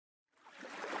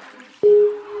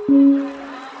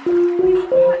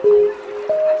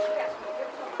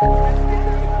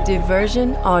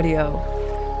Diversion Audio.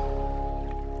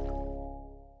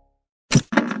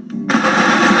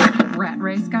 Rat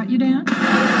race got you down?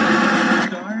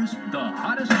 Stars, the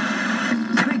hottest,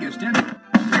 biggest ever.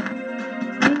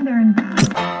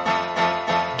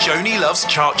 Joni loves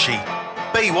Chachi.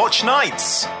 Baywatch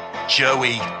Nights.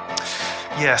 Joey.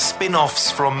 Yeah, spin-offs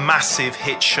from massive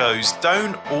hit shows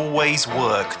don't always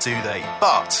work, do they?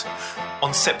 But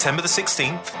on September the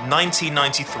 16th,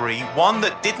 1993, one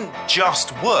that didn't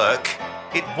just work,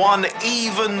 it won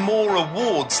even more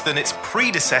awards than its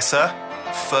predecessor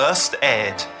first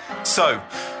aired. So,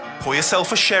 pour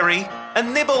yourself a sherry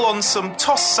and nibble on some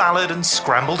tossed salad and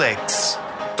scrambled eggs.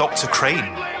 Dr.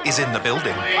 Crane is in the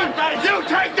building. You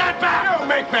take that back! You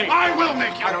make me! I will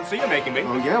make you! I don't see you making me.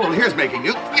 Oh, yeah? Well, here's making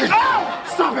you. Oh!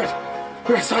 Stop it!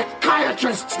 We're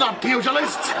psychiatrists, not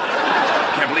pugilists!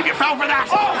 Can't believe you fell for that!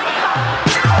 Oh!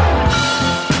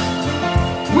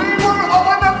 We were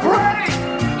on the prey!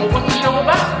 Well, what's the show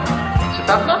about? It's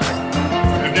about nothing.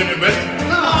 You did it, Betty?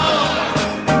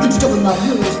 What you talking about,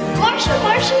 Lewis? Marsha!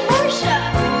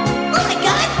 Oh my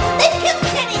God! They killed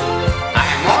Kenny! I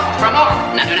am more from more.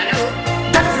 No.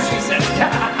 That's what she said!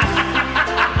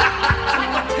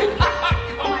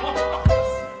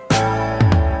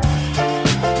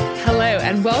 Hello,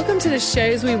 and welcome to the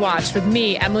shows we watch with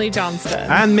me, Emily Johnston.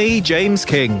 And me, James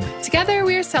King. Together,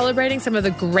 we are celebrating some of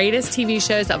the greatest TV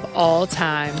shows of all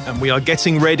time. And we are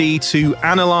getting ready to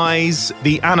analyze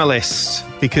The Analyst,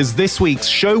 because this week's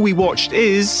show we watched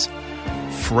is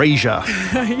Frasier.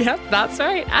 Yep, that's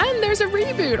right. And there's a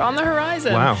reboot on the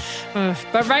horizon. Wow.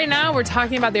 But right now, we're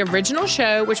talking about the original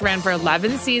show, which ran for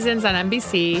 11 seasons on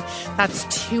NBC. That's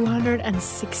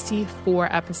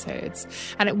 264 episodes.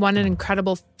 And it won an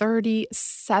incredible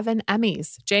 37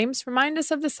 Emmys. James, remind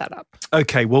us of the setup.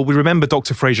 Okay, well, we remember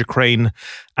Dr. Frasier Crane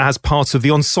as part of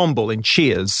the ensemble in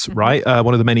Cheers, right?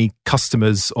 One of the many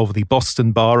customers of the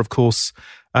Boston bar, of course,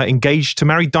 engaged to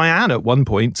marry Diane at one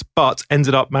point, but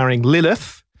ended up marrying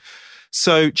Lilith.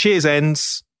 So Cheers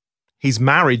ends, his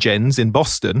marriage ends in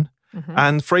Boston,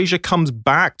 and Frasier comes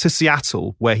back to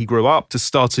Seattle, where he grew up, to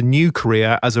start a new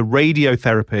career as a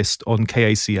radiotherapist on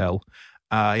KACL.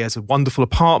 He has a wonderful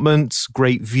apartment,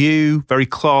 great view, very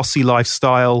classy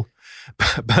lifestyle.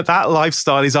 But that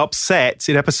lifestyle is upset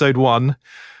in episode 1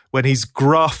 when his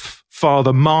gruff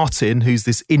father, Martin, who's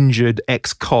this injured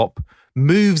ex-cop,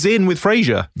 moves in with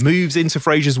Frasier, moves into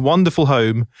Frasier's wonderful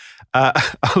home,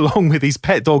 along with his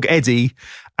pet dog, Eddie,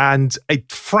 and a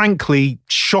frankly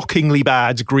shockingly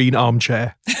bad green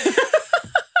armchair.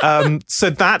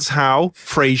 So that's how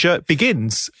Frasier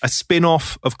begins. A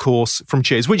spin-off, of course, from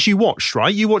Cheers, which you watched,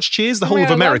 right? You watched Cheers? The whole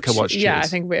of America watched Cheers. Yeah, I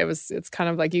think it's kind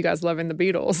of like you guys loving the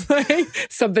Beatles. Like,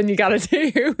 something you got to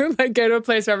do. Like, go to a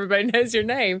place where everybody knows your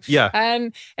name. Yeah.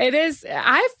 And it is,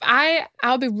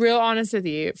 I'll be real honest with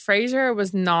you. Frasier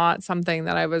was not something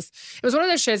that it was one of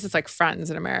those shows that's like Friends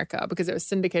in America, because it was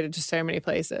syndicated to so many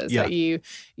places that you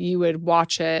would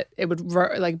watch it. It would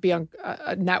like be on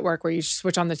a network where you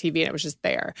switch on the TV and it was just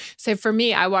there. So for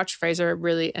me, I watched Frasier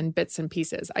really in bits and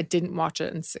pieces. I didn't watch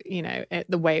it,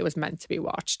 the way it was meant to be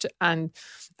watched. And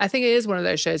I think it is one of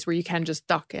those shows where you can just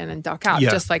duck in and duck out,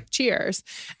 just like Cheers.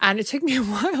 And it took me a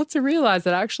while to realize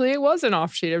that actually it was an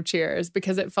offshoot of Cheers,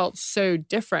 because it felt so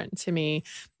different to me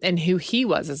and who he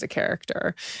was as a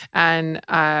character. And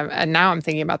now I'm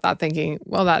thinking about that, thinking,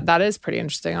 well, that is pretty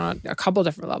interesting on a couple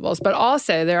different levels. But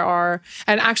also there are,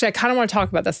 and actually I kind of want to talk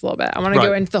about this a little bit. I want to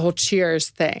go into the whole Cheers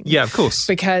thing. Yeah, of course.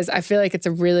 Because I feel like it's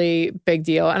a really big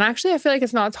deal. And actually I feel like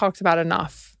it's not talked about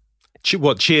enough.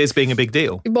 What, Cheers being a big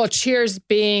deal? Well, Cheers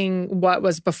being what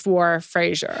was before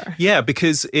Frasier. Yeah,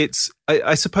 because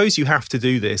I suppose you have to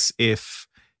do this if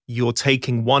you're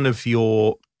taking one of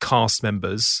your cast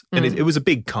members, and it was a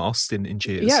big cast in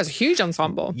Cheers. Yeah, it's a huge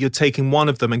ensemble. You're taking one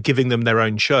of them and giving them their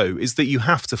own show, is that you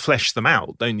have to flesh them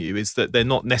out, don't you? Is that they're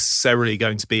not necessarily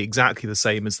going to be exactly the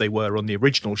same as they were on the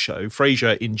original show.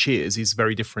 Frasier in Cheers is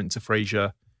very different to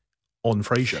Frasier on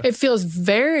Frasier. It feels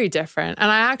very different.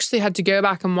 And I actually had to go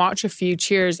back and watch a few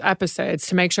Cheers episodes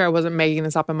to make sure I wasn't making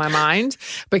this up in my mind,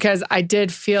 because I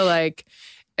did feel like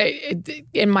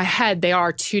in my head, they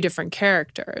are two different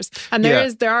characters. And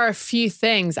there are a few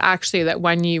things actually that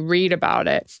when you read about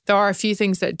it, there are a few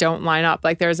things that don't line up.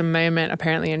 Like there's a moment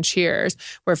apparently in Cheers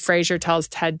where Frasier tells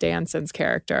Ted Danson's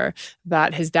character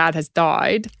that his dad has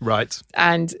died. Right.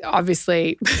 And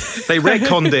obviously they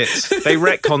retconned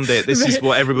it. This is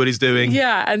what everybody's doing.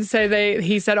 Yeah. And so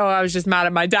he said, oh, I was just mad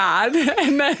at my dad.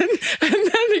 And then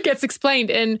it gets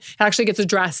explained, and it actually gets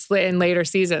addressed in later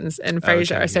seasons in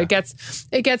Frasier. Okay, so it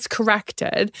gets gets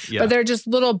corrected, Yeah. but they're just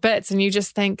little bits and you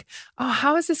just think, oh,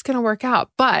 how is this going to work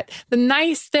out? But the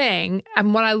nice thing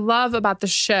and what I love about the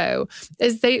show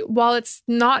is while it's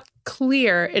not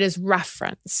clear, it is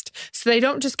referenced. So they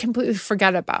don't just completely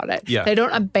forget about it. Yeah. They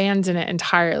don't abandon it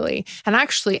entirely. And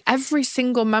actually, every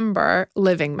single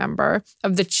living member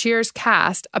of the Cheers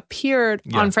cast appeared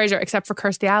on Frasier except for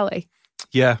Kirstie Alley.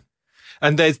 Yeah.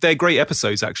 And they're great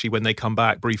episodes, actually, when they come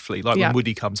back briefly, like when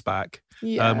Woody comes back.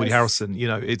 Yes. Woody Harrelson,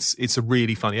 it's a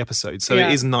really funny episode. So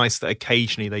it is nice that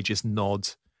occasionally they just nod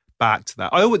back to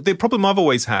that. The problem I've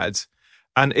always had,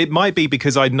 and it might be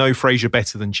because I know Frasier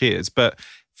better than Cheers, but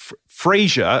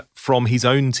Frasier from his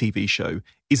own TV show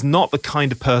is not the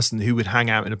kind of person who would hang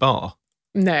out in a bar.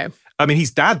 No. I mean,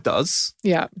 his dad does.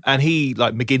 Yeah. And he,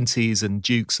 like McGinty's and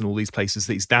Duke's and all these places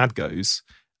that his dad goes.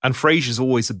 And Frasier's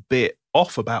always a bit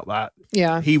off about that.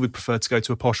 Yeah. He would prefer to go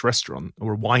to a posh restaurant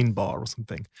or a wine bar or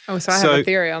something. Oh, so I have a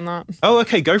theory on that. Oh,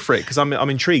 okay, go for it, because I'm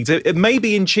intrigued. It may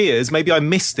be in Cheers, maybe I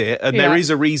missed it, and there is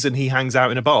a reason he hangs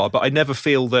out in a bar, but I never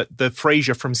feel that the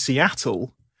Frasier from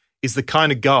Seattle is the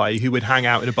kind of guy who would hang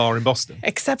out in a bar in Boston.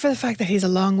 Except for the fact that he's a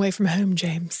long way from home,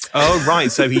 James. Oh,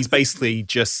 right. So he's basically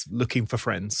just looking for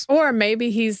friends. Or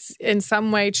maybe he's in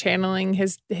some way channeling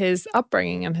his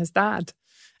upbringing and his dad.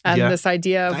 And this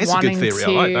idea of wanting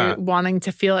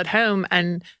to feel at home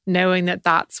and knowing that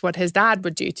that's what his dad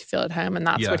would do to feel at home and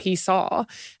that's what he saw.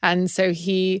 And so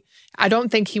I don't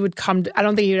think he would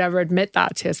ever admit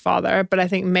that to his father, but I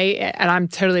think and I'm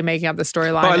totally making up the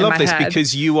storyline. But I love this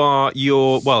because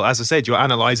well, as I said, you're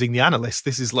analysing the analyst.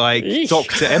 This is like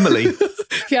Dr. Emily.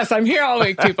 Yes, I'm here all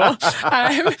week, people.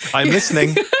 I'm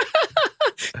listening.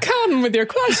 Come with your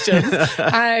questions.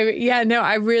 I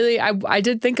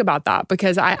did think about that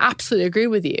because I absolutely agree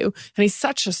with you. And he's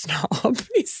such a snob.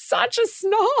 He's such a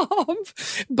snob.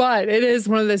 But it is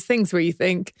one of those things where you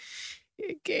think,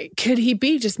 could he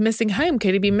be just missing home?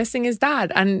 Could he be missing his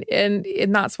dad? And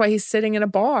that's why he's sitting in a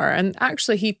bar. And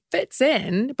actually he fits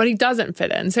in, but he doesn't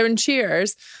fit in. So in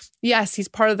Cheers, yes, he's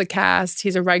part of the cast.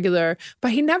 He's a regular,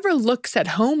 but he never looks at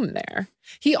home there.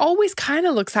 He always kind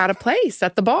of looks out of place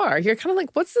at the bar. You're kind of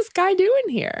like, what's this guy doing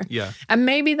here? Yeah. And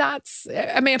maybe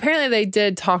apparently they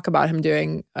did talk about him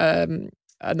doing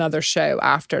another show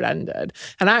after it ended.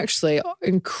 And actually,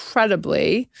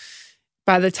 incredibly,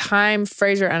 by the time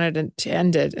Frasier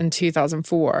ended in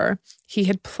 2004, he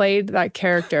had played that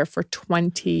character for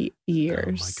 20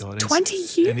 years. Oh my God. 20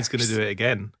 years? And he's going to do it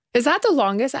again. Is that the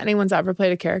longest anyone's ever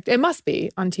played a character? It must be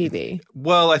on TV.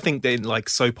 Well, I think in like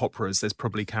soap operas, there's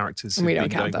probably characters who've we don't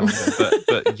count them.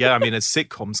 But yeah, I mean, as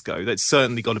sitcoms go, that's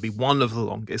certainly got to be one of the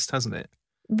longest, hasn't it?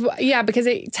 Yeah, because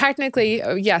technically,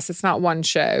 yes, it's not one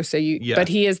show. But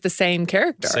he is the same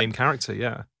character. Same character,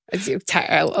 yeah.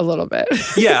 A little bit.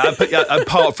 Yeah, but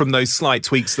apart from those slight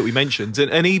tweaks that we mentioned,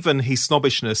 and even his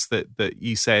snobbishness that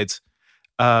you said,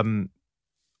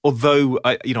 although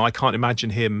I can't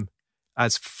imagine him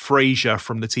as Frasier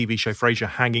from the TV show Frasier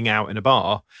hanging out in a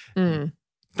bar,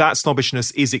 that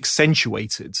snobbishness is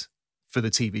accentuated for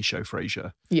the TV show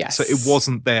Frasier. Yes. So it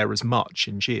wasn't there as much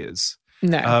in Cheers.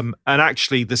 No. And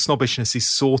actually the snobbishness is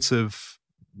sort of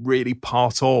really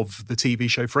part of the TV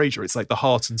show Frasier. It's like the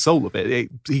heart and soul of it.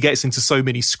 He gets into so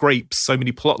many scrapes, so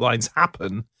many plot lines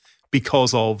happen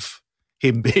because of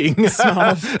him being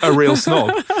a real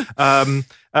snob. And,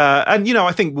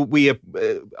 I think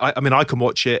I can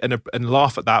watch it and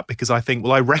laugh at that because I think,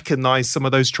 well, I recognize some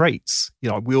of those traits.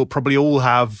 We'll probably all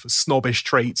have snobbish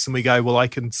traits and we go, well, I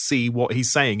can see what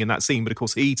he's saying in that scene. But of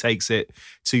course, he takes it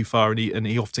too far and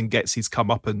he often gets his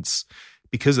comeuppance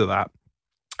because of that.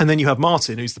 And then you have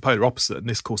Martin, who's the polar opposite. And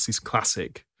this, of course, is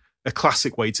a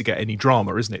classic way to get any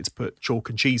drama, isn't it? To put chalk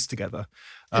and cheese together.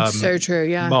 It's so true,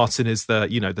 yeah. Martin is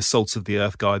the salt of the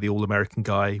earth guy, the all-American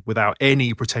guy without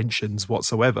any pretensions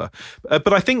whatsoever.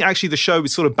 But I think actually the show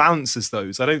sort of balances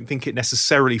those. I don't think it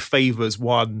necessarily favours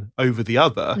one over the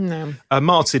other. No.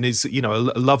 Martin is, a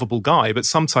lovable guy, but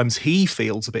sometimes he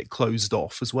feels a bit closed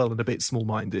off as well and a bit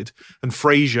small-minded. And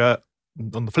Frasier,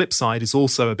 on the flip side, is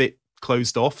also a bit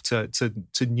closed off to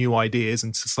new ideas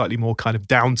and to slightly more kind of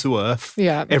down to earth,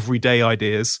 everyday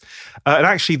ideas. And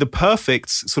actually the perfect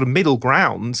sort of middle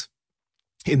ground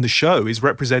in the show is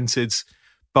represented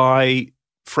by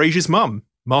Frasier's mum,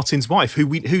 Martin's wife,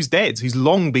 who's dead, who's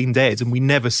long been dead and we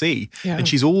never see. Yeah. And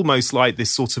she's almost like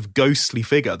this sort of ghostly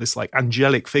figure, this like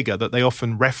angelic figure that they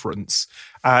often reference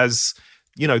as,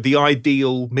 the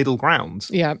ideal middle ground.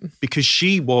 Yeah. Because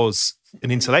she was an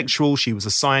intellectual, she was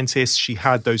a scientist, she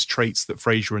had those traits that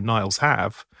Frasier and Niles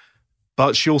have,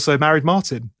 But she also married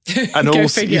Martin, and Go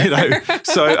also, figure.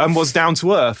 and was down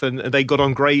to earth, and they got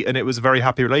on great, and it was a very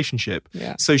happy relationship.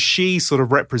 Yeah. So she sort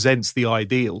of represents the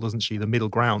ideal, doesn't she? The middle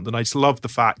ground, and I just love the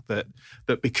fact that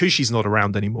because she's not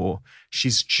around anymore,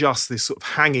 she's just this sort of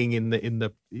hanging in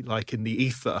the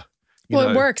ether.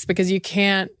 Well, it works because you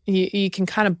can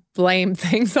kind of blame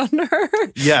things on her.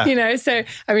 Yeah. So,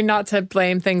 I mean, not to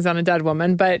blame things on a dead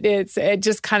woman, but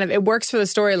it works for the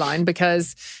storyline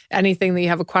because anything that you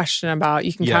have a question about,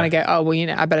 you can kind of go, oh, well,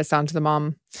 I bet it's down to the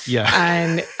mom. Yeah.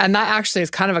 And that actually is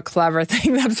kind of a clever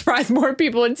thing that I'm surprised more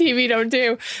people in TV don't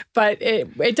do. But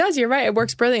it does, you're right. It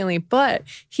works brilliantly. But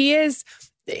he is,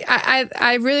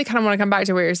 I really kind of want to come back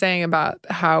to what you're saying about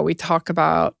how we talk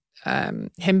about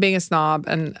him being a snob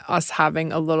and us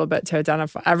having a little bit to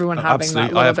identify, everyone having Absolutely. that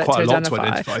little I have bit quite to a lot identify. to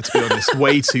identify, to be honest.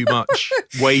 Way too much.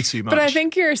 But I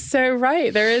think you're so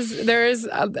right. There is,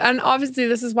 and obviously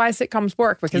this is why sitcoms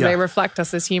work, because they reflect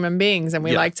us as human beings, and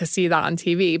we like to see that on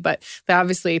TV. But they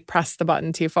obviously press the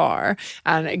button too far,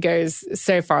 and it goes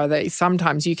so far that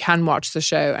sometimes you can watch the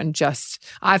show and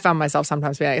I found myself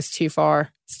sometimes being like, it's too far.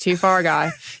 It's too far,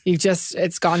 guy.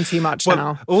 It's gone too much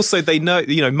now. Also, they know,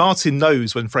 Martin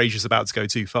knows when Frasier's about to go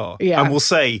too far. Yeah. And will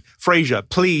say, Frasier,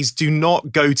 please do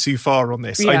not go too far on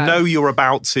this. Yeah. I know you're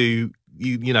about to,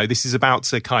 this is about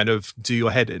to kind of do your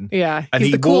head in. Yeah. And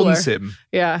he warns him.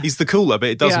 Yeah. He's the cooler, but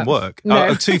it doesn't work.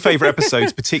 No. Two favourite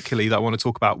episodes, particularly, that I want to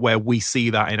talk about where we see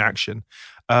that in action.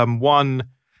 One,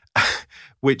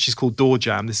 which is called Door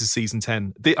Jam. This is season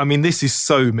 10. This is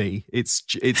so me. It's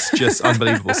just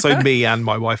unbelievable. So me and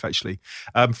my wife, actually.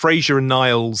 Frasier and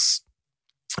Niles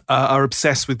are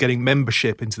obsessed with getting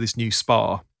membership into this new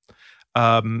spa,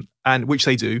 and which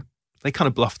they do. They kind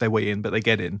of bluff their way in, but they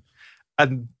get in.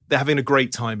 And they're having a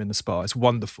great time in the spa. It's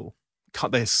wonderful.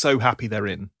 They're so happy they're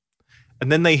in.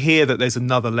 And then they hear that there's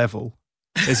another level.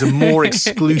 There's a more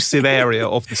exclusive area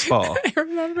of the spa. I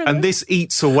remember and this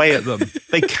eats away at them.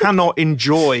 They cannot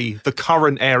enjoy the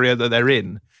current area that they're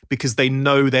in because they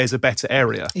know there's a better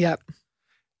area. Yep.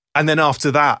 And then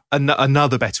after that,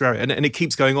 another better area. And it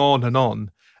keeps going on and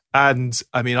on. And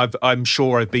I'm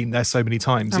sure I've been there so many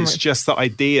times. It's just the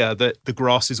idea that the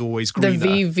grass is always greener.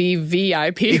 The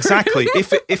VVVIP. Exactly.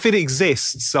 If it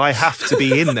exists, I have to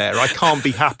be in there. I can't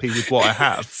be happy with what I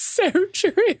have. So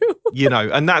true.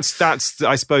 And that's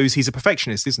I suppose he's a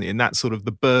perfectionist, isn't he? And that's sort of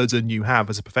the burden you have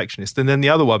as a perfectionist. And then the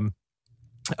other one,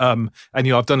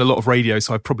 I've done a lot of radio,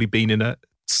 so I've probably been in a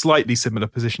slightly similar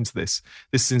position to this.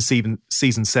 This is in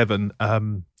season 7.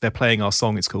 They're playing Our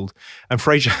Song, it's called. And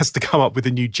Frasier has to come up with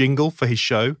a new jingle for his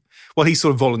show. Well, he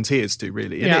sort of volunteers to,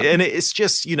 really. And it's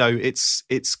just,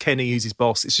 it's Kenny who's his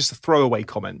boss. It's just a throwaway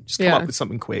comment. Just come up with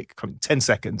something quick. 10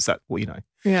 seconds,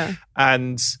 Yeah.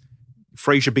 And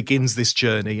Frasier begins this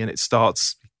journey, and it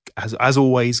starts, as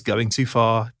always, going too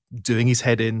far, doing his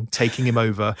head in, taking him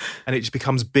over, and it just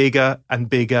becomes bigger and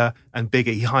bigger and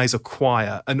bigger. He hires a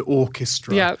choir, an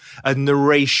orchestra, a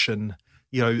narration,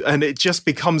 and it just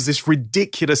becomes this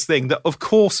ridiculous thing that, of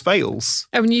course, fails.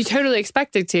 I mean, you totally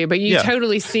expect it to, but you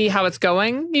totally see how it's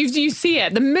going. You see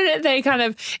it. The minute they kind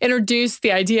of introduce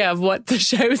the idea of what the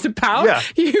show's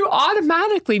about, you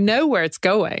automatically know where it's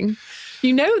going.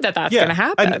 You know that's going to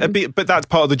happen. But that's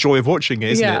part of the joy of watching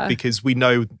it, isn't it? Because we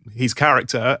know his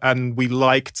character and we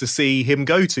like to see him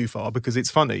go too far because it's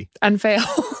funny. And fail.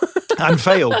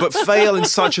 But fail in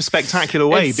such a spectacular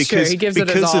way It's because true. He gives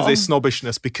it his of all. this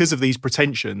snobbishness, because of these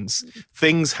pretensions,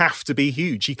 things have to be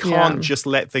huge. He can't just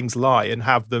let things lie and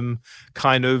have them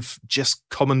kind of just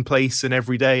commonplace and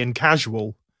everyday and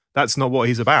casual. That's not what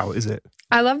he's about, is it?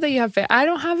 I love that you have. I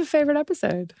don't have a favorite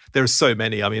episode. There are so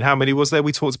many. I mean, how many was there?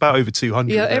 We talked about over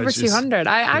 200. Yeah, over 200.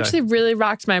 I actually really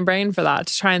racked my brain for that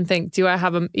to try and think, do I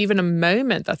have even a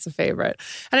moment that's a favorite?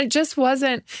 And it just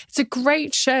wasn't. It's a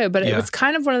great show, but it was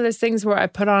kind of one of those things where I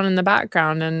put on in the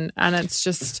background and it's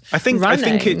just running.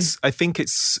 I think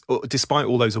it's despite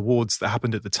all those awards that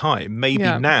happened at the time, maybe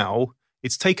now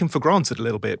it's taken for granted a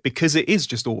little bit because it is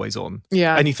just always on.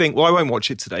 Yeah. And you think, well, I won't watch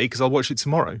it today because I'll watch it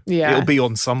tomorrow. Yeah. It'll be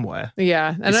on somewhere.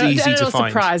 Yeah. And it's easy to find. It'll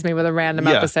surprise me with a random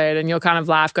episode and you'll kind of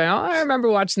laugh going, oh, I remember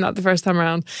watching that the first time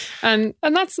around. And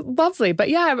that's lovely. But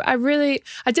yeah, I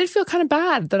did feel kind of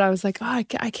bad that I was like, oh,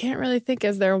 I can't really think,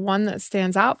 is there one that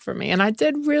stands out for me? And I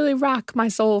did really rack my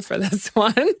soul for this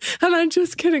one. And I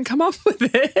just couldn't come up with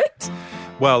it.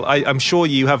 Well, I'm sure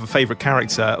you have a favourite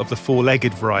character of the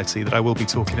four-legged variety that I will be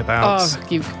talking about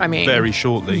very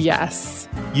shortly. Yes.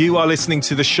 You are listening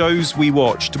to the shows we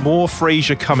watched. More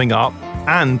Frasier coming up.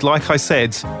 And like I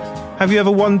said, have you ever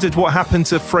wondered what happened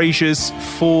to Frasier's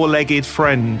four-legged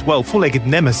friend? Well, four-legged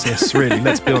nemesis, really,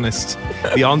 let's be honest.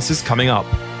 The answer's coming up.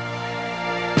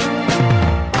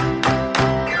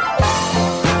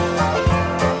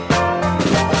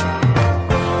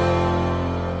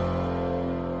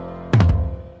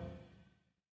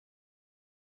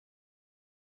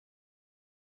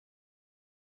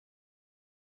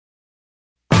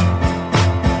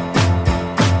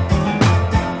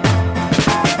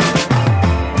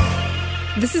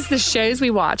 This is the shows we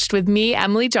watched with me,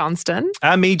 Emily Johnston.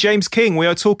 And me, James King. We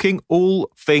are talking all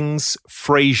things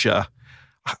Frasier.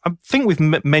 I think we've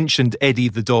mentioned Eddie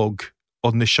the dog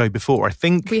on this show before. I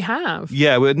think we have.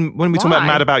 Yeah, when we talked about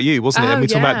Mad About You, wasn't it? And we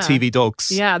talked about TV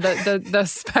dogs. Yeah, the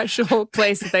special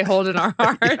place that they hold in our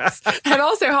hearts. And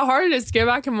also how hard it is to go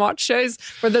back and watch shows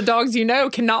where the dogs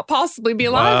cannot possibly be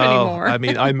alive anymore. I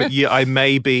mean, I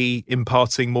may be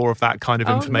imparting more of that kind of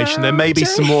information. There may be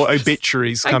some more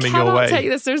obituaries coming your way. I cannot take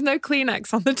this. There's no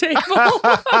Kleenex on the table.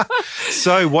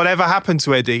 So whatever happened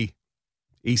to Eddie?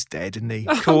 He's dead, isn't he?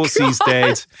 Of course he's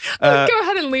dead. Go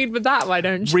ahead and lead with that, why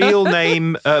don't you? Real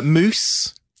name,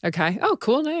 Moose. Okay. Oh,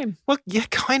 cool name. Well, yeah,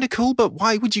 kind of cool, but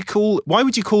why would you call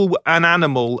an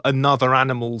animal another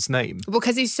animal's name? Well,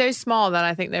 because he's so small that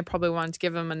I think they probably wanted to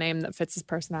give him a name that fits his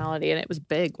personality, and it was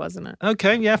big, wasn't it?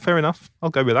 Okay, yeah, fair enough.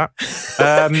 I'll go with that.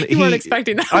 You weren't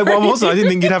expecting that. I wasn't. I didn't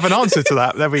think you'd have an answer to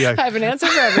that. There we go. I have an answer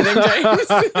for everything,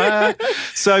 James.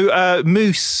 So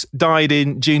Moose died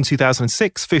in June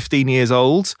 2006, 15 years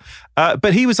old.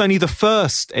 But he was only the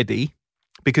first Eddie,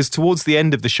 because towards the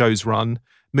end of the show's run,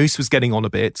 Moose was getting on a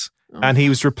bit, and he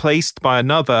was replaced by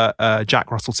another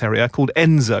Jack Russell Terrier called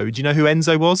Enzo. Do you know who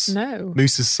Enzo was? No.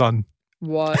 Moose's son.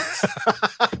 What?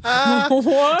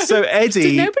 What? So Eddie...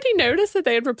 Did nobody notice that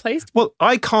they had replaced? Well,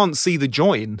 I can't see the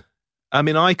join. I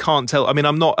mean, I can't tell. I mean,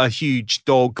 I'm not a huge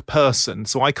dog person,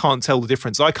 so I can't tell the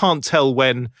difference. I can't tell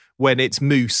when it's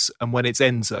Moose and when it's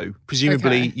Enzo.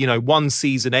 Presumably, one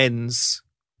season ends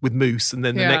with Moose, and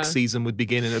then the next season would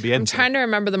begin and it'll be Enzo. I'm trying to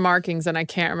remember the markings, and I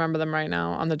can't remember them right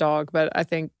now on the dog, but I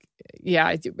think,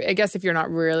 I guess if you're not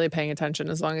really paying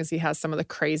attention, as long as he has some of the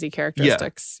crazy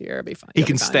characteristics, you'll be fine. He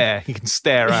can stare. He can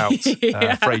stare out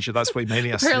Frasier. That's what he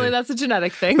mainly has Apparently to do. that's a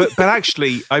genetic thing. But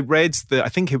actually, I read I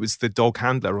think it was the dog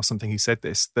handler or something who said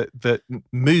this, that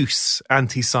Moose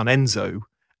and his son Enzo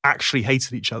actually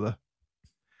hated each other.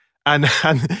 And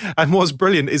what's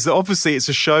brilliant is that obviously it's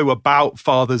a show about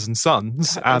fathers and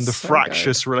sons and the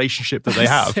fractious relationship that they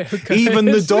have. So even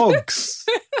the dogs,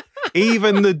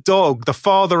 the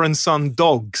father and son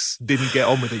dogs didn't get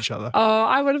on with each other. Oh,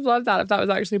 I would have loved that if that was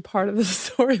actually part of the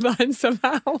storyline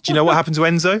somehow. Do you know what happened to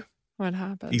Enzo? What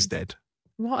happened? He's dead.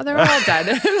 What? They're all dead.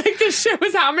 Like, this show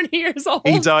was how many years old?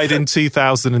 He died in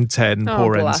 2010.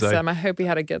 Poor bless Enzo. him. I hope he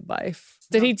had a good life.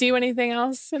 Did he do anything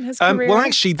else in his career? Well,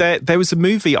 actually, there was a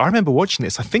movie. I remember watching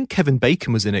this. I think Kevin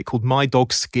Bacon was in it, called My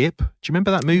Dog Skip. Do you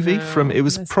remember that movie? It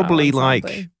was probably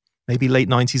like maybe late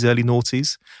 90s, early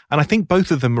noughties. And I think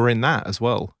both of them were in that as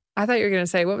well. I thought you were going to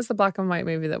say, what was the black and white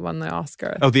movie that won the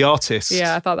Oscar? Oh, The Artist.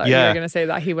 Yeah, I thought that you were going to say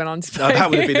that he went on to play. That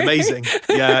would have been amazing.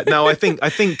 Yeah, no, I think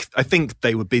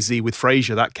they were busy with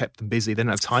Frasier. That kept them busy. They didn't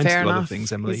have time to do other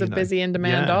things, Emily. He's a busy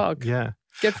in-demand dog. Yeah.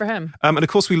 Good for him. And of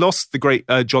course, we lost the great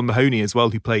John Mahoney as well,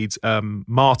 who played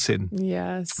Martin.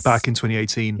 Yes. Back in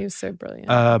 2018. He was so brilliant.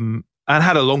 And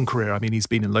had a long career. I mean, he's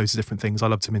been in loads of different things. I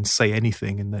loved him in Say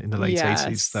Anything in the late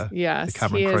 80s. The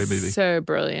Cameron Crowe movie. So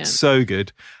brilliant. So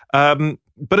good.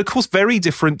 But of course, very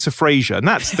different to Frasier. And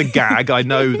that's the gag. I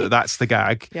know that's the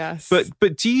gag. Yes.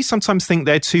 But do you sometimes think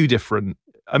they're too different?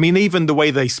 I mean, even the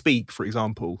way they speak, for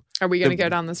example. Are we going to go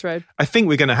down this road? I think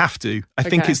we're going to have to. I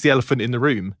think it's the elephant in the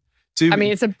room.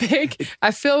 It's a big... I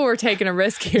feel we're taking a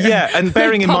risk here. Yeah, and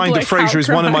bearing in mind that Frasier is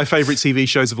one of my favourite TV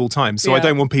shows of all time, so I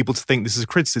don't want people to think this is a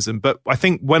criticism. But I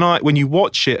think when you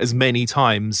watch it as many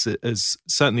times as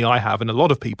certainly I have, and a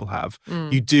lot of people have,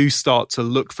 you do start to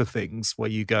look for things where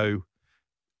you go,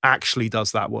 actually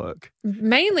does that work?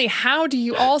 Mainly, how do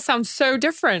you all sound so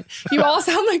different? You all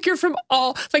sound like you're from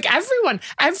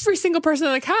every single person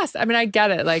in the cast. I mean, I get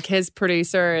it. Like, his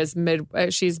producer is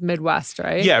she's Midwest,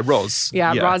 right? Yeah, Roz.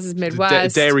 Yeah, Roz is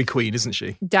Midwest. Dairy Queen, isn't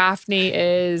she? Daphne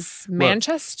is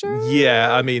Manchester?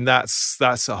 Yeah, I mean, that's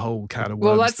a whole can of worms.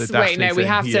 Well, let's wait. No, we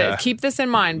have to keep this in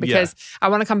mind, because I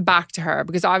want to come back to her,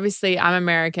 because obviously I'm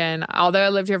American. Although I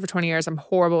lived here for 20 years, I'm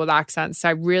horrible with accents. So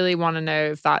I really want to know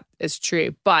if that is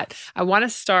true. But I want to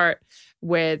start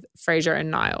with Frasier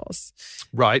and Niles.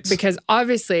 Right. Because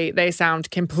obviously they sound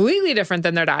completely different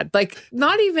than their dad. Like,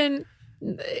 not even...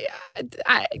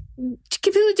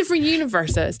 completely different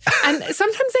universes. And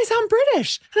sometimes they sound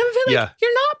British. And I feel like,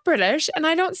 you're not British. And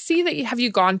I don't see that have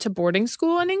you gone to boarding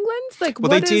school in England? Like, well,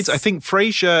 they did. I think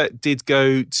Frasier did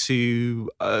go to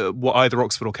either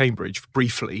Oxford or Cambridge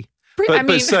briefly.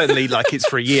 But certainly, like, it's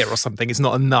for a year or something. It's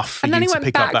not enough for you to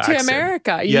pick up that accent. And then he went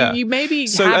back to America. You maybe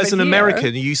So have as an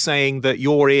American, are you saying that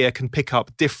your ear can pick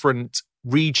up different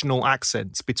regional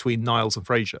accents between Niles and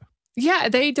Frasier? Yeah,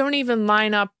 they don't even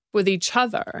line up with each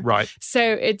other. Right.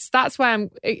 So that's why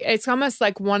it's almost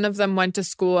like one of them went to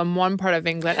school in one part of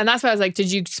England. And that's why I was like,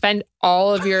 did you spend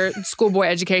all of your schoolboy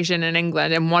education in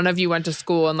England and one of you went to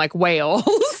school in like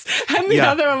Wales and the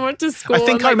other one went to school I think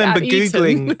in, like, I remember at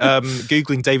Eton?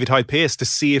 Googling David Hyde Pierce to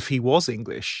see if he was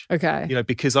English. Okay. You know,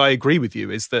 because I agree with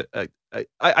you, is that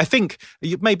I think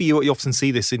maybe you often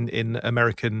see this in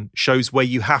American shows where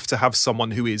you have to have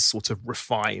someone who is sort of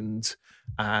refined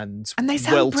and they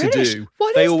sound well-to-do. British.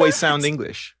 What They is always that? sound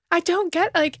English. I don't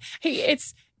get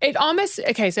it almost,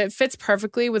 okay, so it fits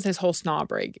perfectly with his whole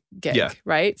snobbery gig,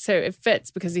 right? So it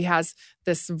fits because he has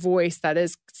this voice that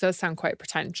does sound quite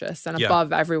pretentious and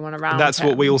above everyone around And that's him.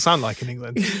 what we all sound like in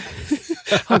England.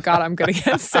 Oh God, I'm going to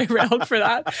get so railed for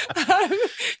that.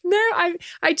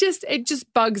 It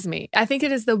just bugs me. I think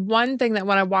it is the one thing that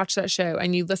when I watch that show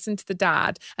and you listen to the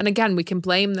dad, and again, we can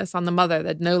blame this on the mother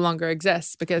that no longer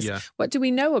exists because what do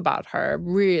we know about her,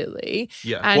 really?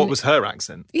 Yeah. And what was her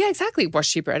accent? Yeah, exactly. Was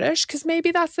she British? Because maybe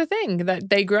that's the thing, that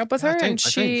they grew up with her I don't and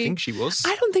think she was.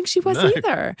 I don't think she was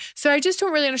either. So I just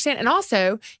don't really understand. And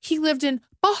also, he lived in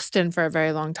Boston for a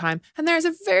very long time. And there's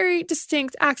a very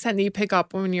distinct accent that you pick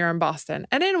up when you're in Boston.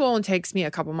 And it only takes me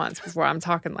a couple months before I'm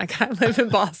talking like I live in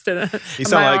Boston. You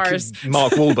sound like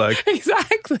Mark Wahlberg.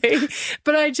 Exactly.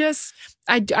 But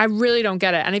I really don't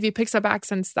get it. And if he picks up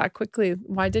accents that quickly,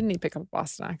 why didn't he pick up a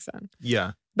Boston accent?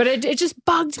 Yeah. But it just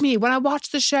bugged me when I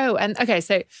watched the show. And okay,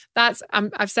 so that's,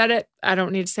 I've said it. I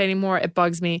don't need to say anymore. It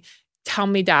bugs me. Tell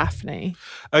me Daphne.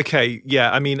 Okay,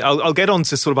 yeah. I mean, I'll get on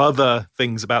to sort of other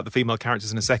things about the female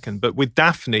characters in a second. But with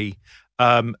Daphne,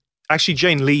 actually,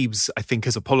 Jane Leeves, I think,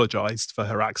 has apologised for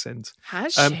her accent.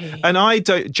 Has she? And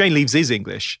Jane Leeves is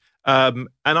English. And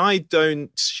I don't.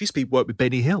 She used to work with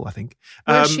Benny Hill, I think.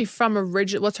 Where's she from?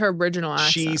 What's her original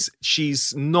accent?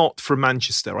 She's not from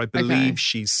Manchester. I believe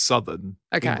she's southern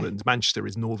England. Manchester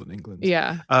is northern England.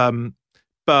 Yeah.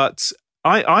 But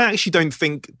I actually don't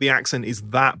think the accent is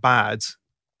that bad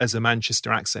as a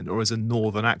Manchester accent or as a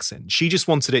northern accent. She just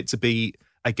wanted it to be,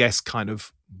 I guess, kind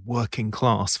of working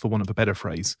class, for want of a better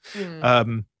phrase. But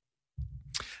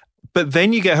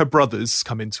then you get her brothers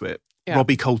come into it. Yeah.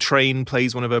 Robbie Coltrane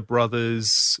plays one of her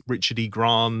brothers, Richard E.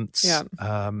 Grant. Yeah.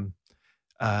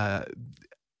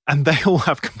 And they all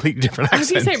have completely different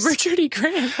accents. I was going to say Richard E.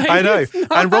 Grant. I know.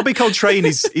 And Robbie Coltrane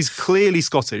is clearly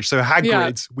Scottish. So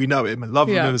Hagrid, we know him and love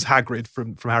him as Hagrid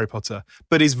from Harry Potter,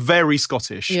 but is very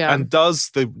Scottish and does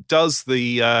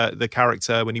the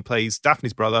character when he plays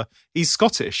Daphne's brother, he's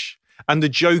Scottish. And the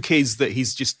joke is that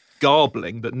he's just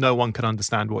garbling, that no one can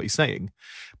understand what he's saying.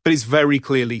 But it's very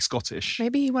clearly Scottish.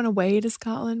 Maybe he went away to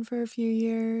Scotland for a few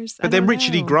years. But then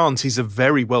Richard E. Grant, he's a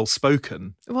very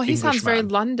well-spoken he sounds very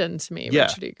London to me,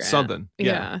 Richard E. Grant. Southern.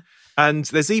 Yeah. And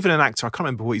there's even an actor, I can't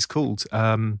remember what he's called,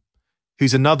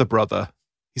 who's another brother.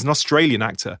 He's an Australian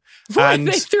actor. What?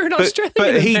 They threw an Australian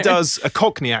But in he there. does a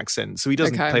Cockney accent, so he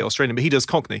doesn't play Australian, but he does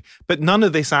Cockney. But none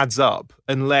of this adds up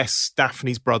unless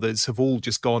Daphne's brothers have all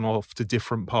just gone off to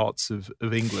different parts of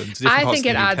England. I think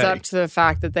it adds up to the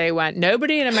fact that they went,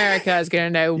 nobody in America is going to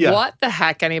know what the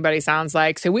heck anybody sounds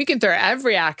like. So we can throw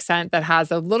every accent that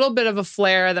has a little bit of a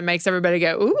flair that makes everybody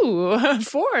go, ooh,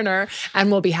 foreigner, and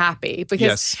we'll be happy.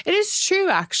 Because it is true,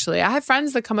 actually. I have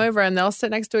friends that come over and they'll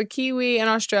sit next to a Kiwi, an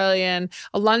Australian,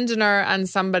 a Londoner, and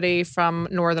somebody from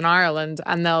Northern Ireland,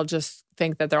 and they'll just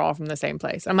think that they're all from the same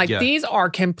place. I'm like, these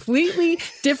are completely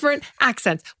different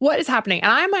accents. What is happening?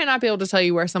 And I might not be able to tell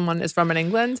you where someone is from in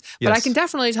England, but I can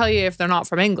definitely tell you if they're not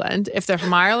from England, if they're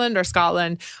from Ireland or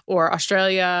Scotland or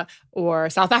Australia or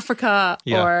South Africa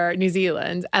or New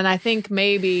Zealand. And I think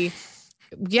maybe...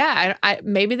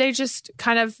 maybe they just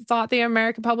kind of thought the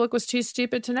American public was too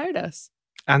stupid to notice.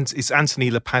 And it's Anthony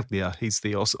LaPaglia. He's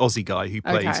the Aussie guy who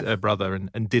played her brother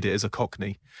and did it as a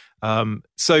Cockney.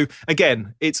 So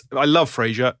again, I love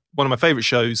Frasier, one of my favourite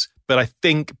shows, but I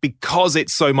think because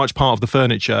it's so much part of the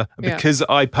furniture, because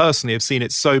I personally have seen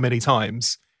it so many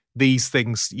times, these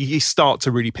things, you start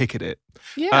to really pick at it.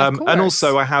 Yeah, of course. And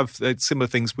also I have similar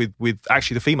things with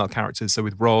actually the female characters, so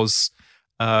with Roz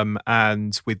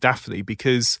and with Daphne,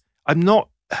 because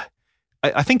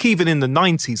I think even in the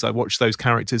 90s, I watched those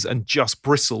characters and just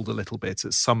bristled a little bit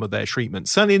at some of their treatment.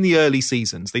 Certainly in the early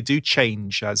seasons, they do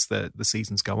change as the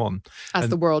seasons go on. As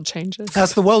the world changes.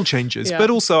 As the world changes. Yeah.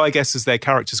 But also, I guess, as their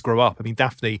characters grow up. I mean,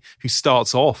 Daphne, who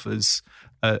starts off as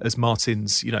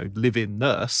Martin's, live-in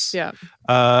nurse,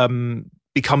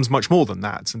 becomes much more than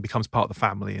that and becomes part of the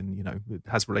family and,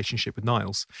 has a relationship with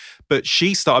Niles. But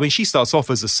she starts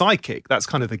off as a psychic. That's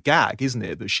kind of the gag, isn't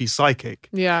it? That she's psychic.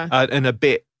 Yeah. And a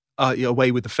bit...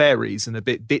 away with the fairies and a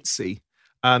bit ditzy.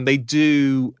 And they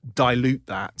do dilute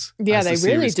that. Yeah, as the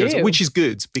they really series goes on, do. which is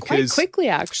good because quite quickly,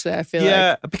 actually, I feel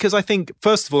yeah, like. because I think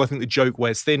first of all, I think the joke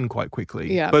wears thin quite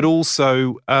quickly. Yeah. But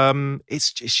also,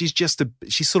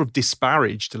 she's sort of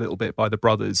disparaged a little bit by the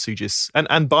brothers who just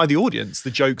and by the audience.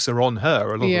 The jokes are on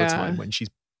her a lot of the time when she's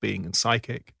being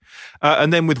psychic.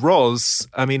 And then with Roz,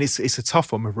 I mean, it's a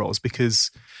tough one with Roz because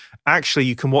actually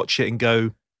you can watch it and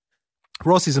go,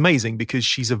 Roz is amazing because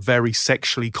she's a very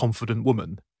sexually confident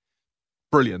woman.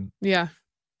 Brilliant. Yeah.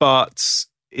 But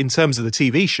in terms of the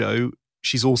TV show,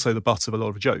 she's also the butt of a lot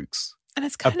of jokes. And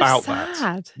it's kind about of sad.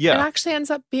 That. Yeah. It actually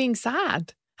ends up being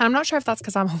sad. And I'm not sure if that's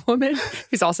because I'm a woman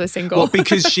who's also single. Well,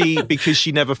 because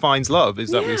she never finds love. Is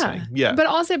that what you're saying? Yeah. But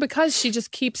also because she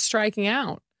just keeps striking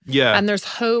out. Yeah. And there's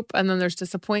hope and then there's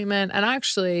disappointment. And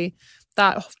actually,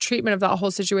 that treatment of that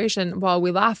whole situation, while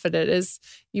we laugh at it, is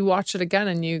you watch it again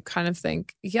and you kind of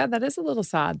think, yeah, that is a little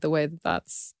sad the way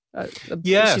that's...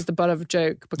 she's the butt of a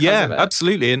joke because of it. Yeah,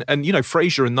 absolutely. And you know,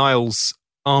 Frasier and Niles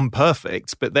aren't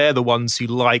perfect, but they're the ones who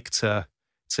like to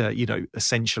you know,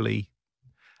 essentially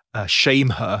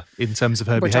shame her in terms of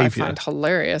her Which behavior. I find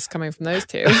hilarious coming from those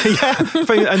two. Yeah,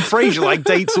 and Frasier like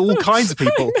dates all kinds of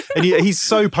people, and he's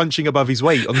so punching above his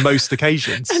weight on most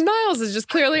occasions. And Niles is just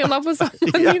clearly in love with someone.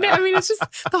 Yeah. You know, I mean, it's just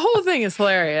the whole thing is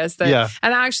hilarious. Yeah.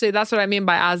 And actually, that's what I mean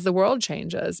by as the world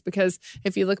changes, because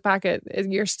if you look back at,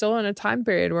 you're still in a time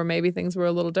period where maybe things were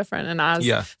a little different, and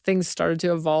as things started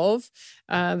to evolve,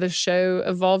 the show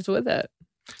evolved with it.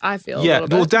 I feel a little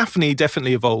bit. Well, Daphne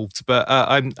definitely evolved, but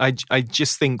I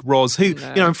just think Roz, who you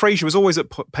know, and Frasier was always at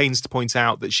pains to point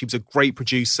out that she was a great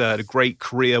producer, a great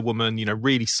career woman, you know,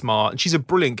 really smart, and she's a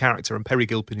brilliant character. And Peri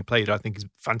Gilpin, who played her, I think is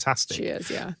fantastic. She is,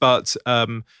 yeah. But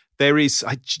there is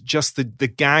just the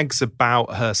gags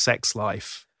about her sex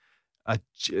life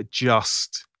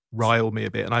just rile me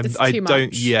a bit, and I don't,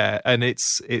 much. Yeah, and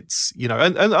it's you know,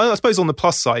 and I suppose on the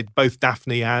plus side, both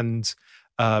Daphne and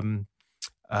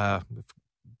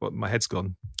what, my head's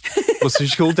gone. What's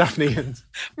she called? Daphne and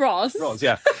Roz. Roz,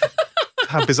 yeah.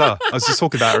 How bizarre. I was just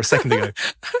talking about her a second ago.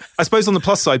 I suppose on the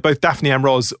plus side, both Daphne and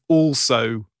Roz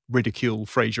also ridicule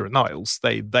Frasier and Niles.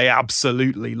 They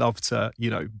absolutely love to, you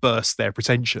know, burst their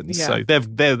pretensions. Yeah. So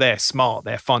they're smart,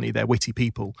 they're funny, they're witty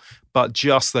people. But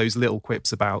just those little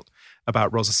quips about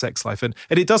Roz's sex life. And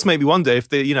it does make me wonder if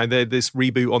this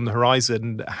reboot on the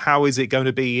horizon, how is it going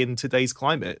to be in today's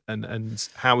climate, and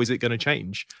how is it going to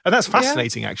change? And that's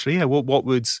fascinating, actually. Yeah.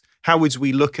 How would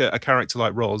we look at a character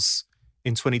like Roz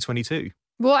in 2022?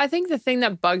 Well, I think the thing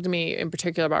that bugged me in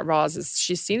particular about Roz is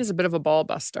she's seen as a bit of a ball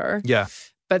buster. Yeah.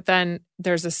 But then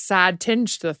there's a sad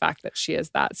tinge to the fact that she is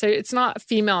that. So it's not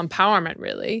female empowerment,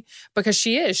 really, because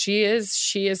she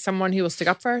is someone who will stick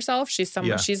up for herself. She's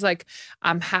someone, she's like,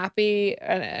 I'm happy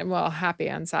happy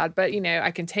and sad, but you know,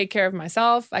 I can take care of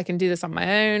myself. I can do this on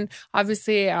my own.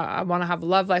 Obviously, I want to have a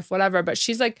love life, whatever. But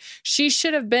she's like, she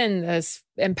should have been this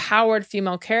empowered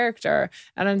female character,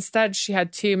 and instead she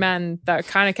had two men that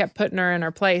kind of kept putting her in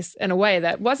her place in a way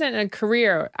that wasn't a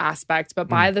career aspect, but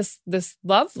by this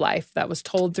love life that was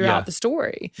told throughout the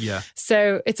story. Yeah.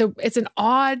 So it's an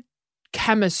odd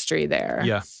chemistry there.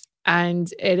 Yeah.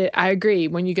 And I agree.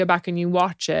 When you go back and you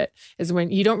watch it, is when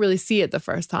you don't really see it the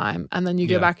first time, and then you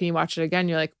go back and you watch it again.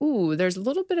 You're like, ooh, there's a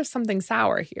little bit of something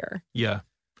sour here. Yeah.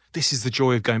 This is the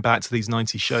joy of going back to these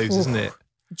 90s shows, isn't it?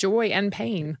 Joy and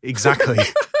pain. Exactly.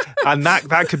 And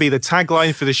that could be the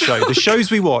tagline for the show. The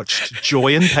shows we watched,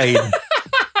 joy and pain.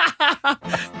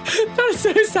 That's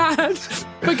so sad.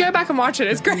 But go back and watch it.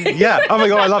 It's great. Yeah. Oh my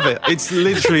God, I love it. It's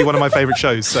literally one of my favorite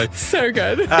shows. So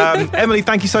good. Emily,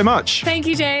 thank you so much. Thank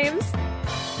you, James.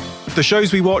 The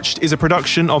Shows We Watched is a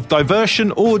production of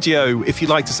Diversion Audio. If you'd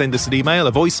like to send us an email,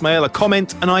 a voicemail, a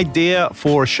comment, an idea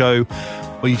for a show,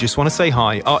 or you just want to say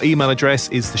hi, our email address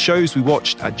is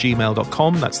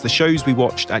theshowswewatched@gmail.com. That's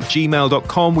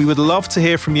theshowswewatched@gmail.com. We would love to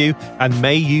hear from you and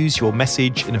may use your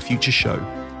message in a future show.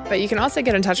 But you can also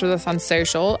get in touch with us on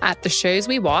social at The Shows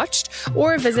We Watched,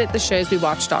 or visit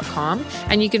theshowswewatched.com.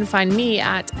 And you can find me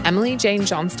at Emily Jane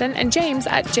Johnston and James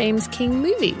at James King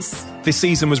Movies. This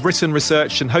season was written,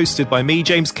 researched and hosted by me,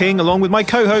 James King, along with my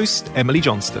co-host, Emily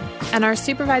Johnston. And our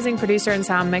supervising producer and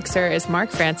sound mixer is Mark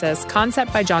Francis,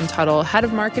 concept by John Tuttle, head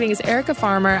of marketing is Erica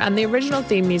Farmer, and the original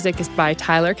theme music is by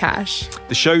Tyler Cash.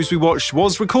 The Shows We Watched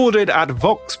was recorded at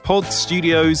Vox Pod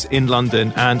Studios in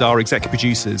London, and our executive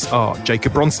producers are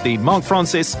Jacob Bronstein, Mark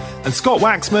Francis and Scott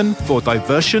Waxman for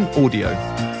Diversion Audio.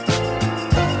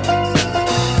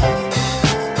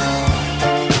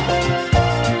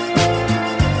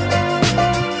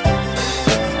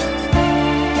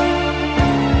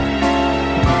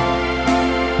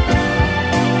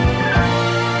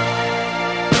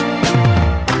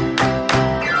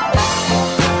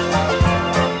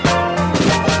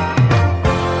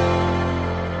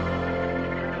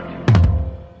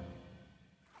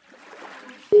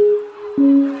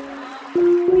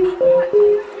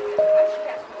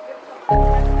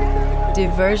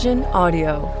 Diversion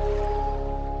Audio.